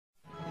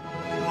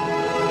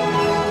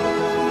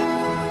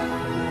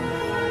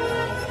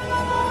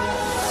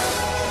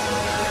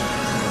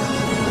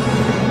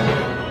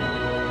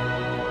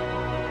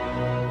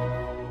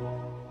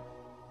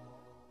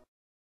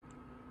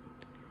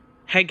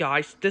Hey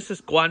guys, this is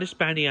Glenn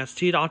Spanias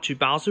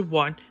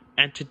T.2001,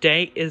 and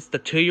today is the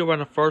 2-year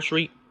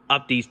anniversary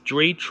of these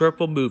 3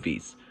 triple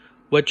movies,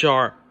 which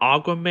are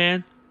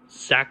Aquaman,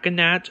 Second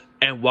Act,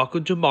 and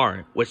Welcome to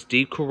Marwen with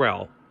Steve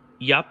Carell.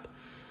 Yup,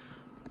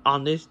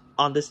 on this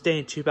day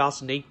in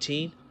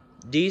 2018,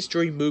 these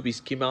 3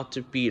 movies came out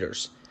to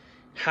theaters.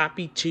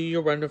 Happy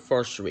 2-year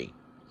anniversary.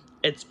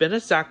 It's been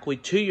exactly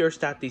 2 years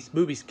that these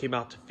movies came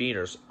out to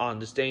theaters on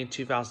this day in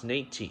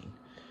 2018.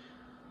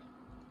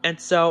 And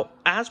so,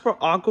 as for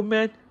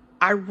Aquaman,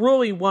 I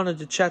really wanted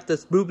to check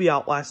this movie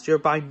out last year,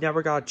 but I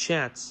never got a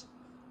chance.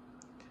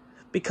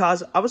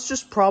 Because I was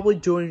just probably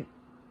doing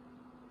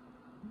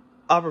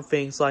other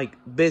things like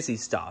busy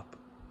stuff.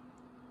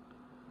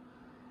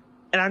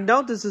 And I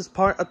know this is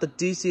part of the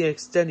DC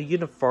Extended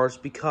Universe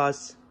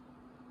because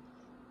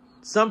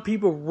some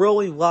people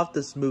really love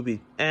this movie.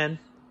 And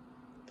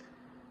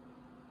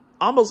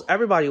almost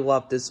everybody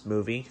loved this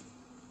movie.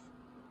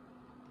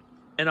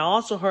 And I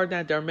also heard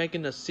that they're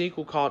making a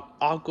sequel called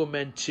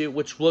Aquaman 2,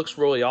 which looks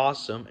really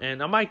awesome,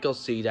 and I might go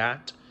see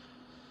that.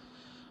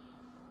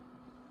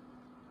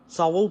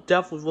 So we'll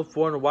definitely look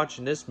forward to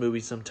watching this movie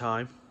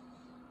sometime.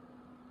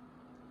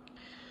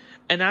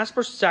 And as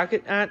for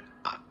Second Act,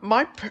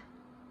 my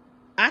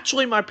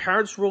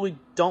parents really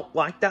don't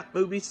like that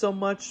movie so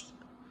much.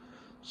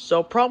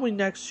 So probably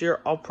next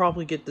year, I'll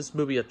probably get this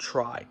movie a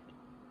try.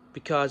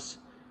 Because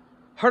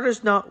Hurt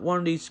is not one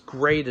of these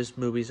greatest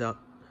movies out.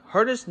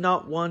 Hurt is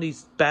not one of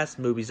these best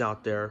movies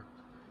out there.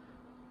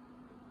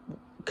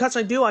 Because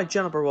I do like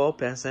Jennifer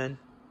Lopez, and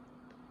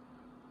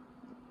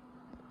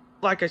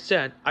like I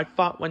said, I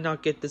thought why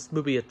not get this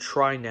movie a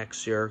try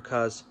next year,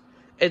 because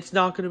it's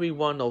not going to be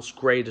one of those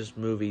greatest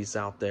movies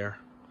out there.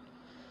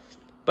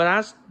 But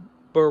as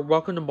for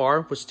Welcome to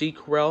Marwen with Steve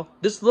Carell,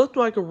 this looked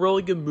like a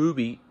really good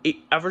movie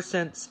ever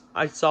since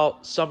I saw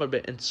some of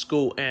it in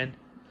school, and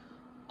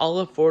I'll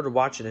look forward to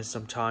watching it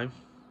sometime.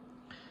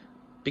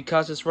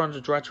 Because it's from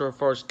the director of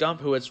Forrest Gump,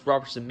 who is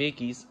Robert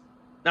Zemeckis.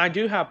 Now, I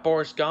do have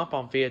Forrest Gump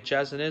on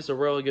VHS, and it's a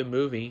really good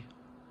movie.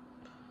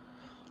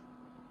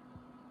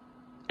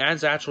 And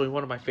it's actually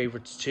one of my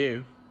favorites,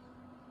 too.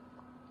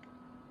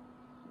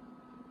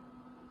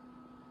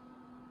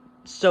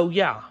 So,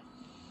 yeah.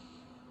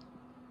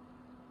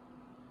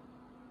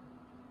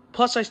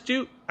 Plus, I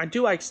do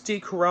like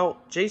Steve Carell,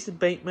 Jason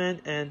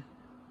Bateman,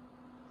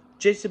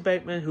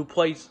 who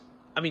plays,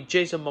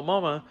 Jason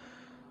Momoa,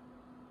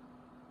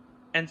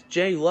 and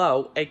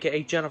J-Lo,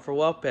 aka Jennifer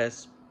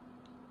Lopez,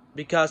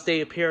 because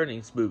they appear in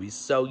these movies,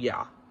 so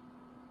yeah.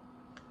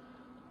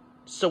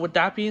 So with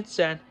that being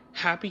said,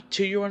 happy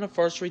 2-year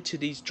anniversary to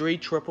these 3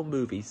 triple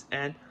movies,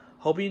 and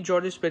hope you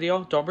enjoyed this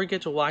video. Don't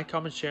forget to like,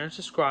 comment, share, and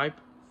subscribe.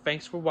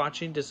 Thanks for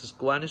watching. This is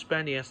Glenn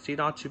Spanias,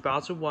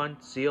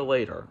 T.2001. See you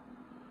later.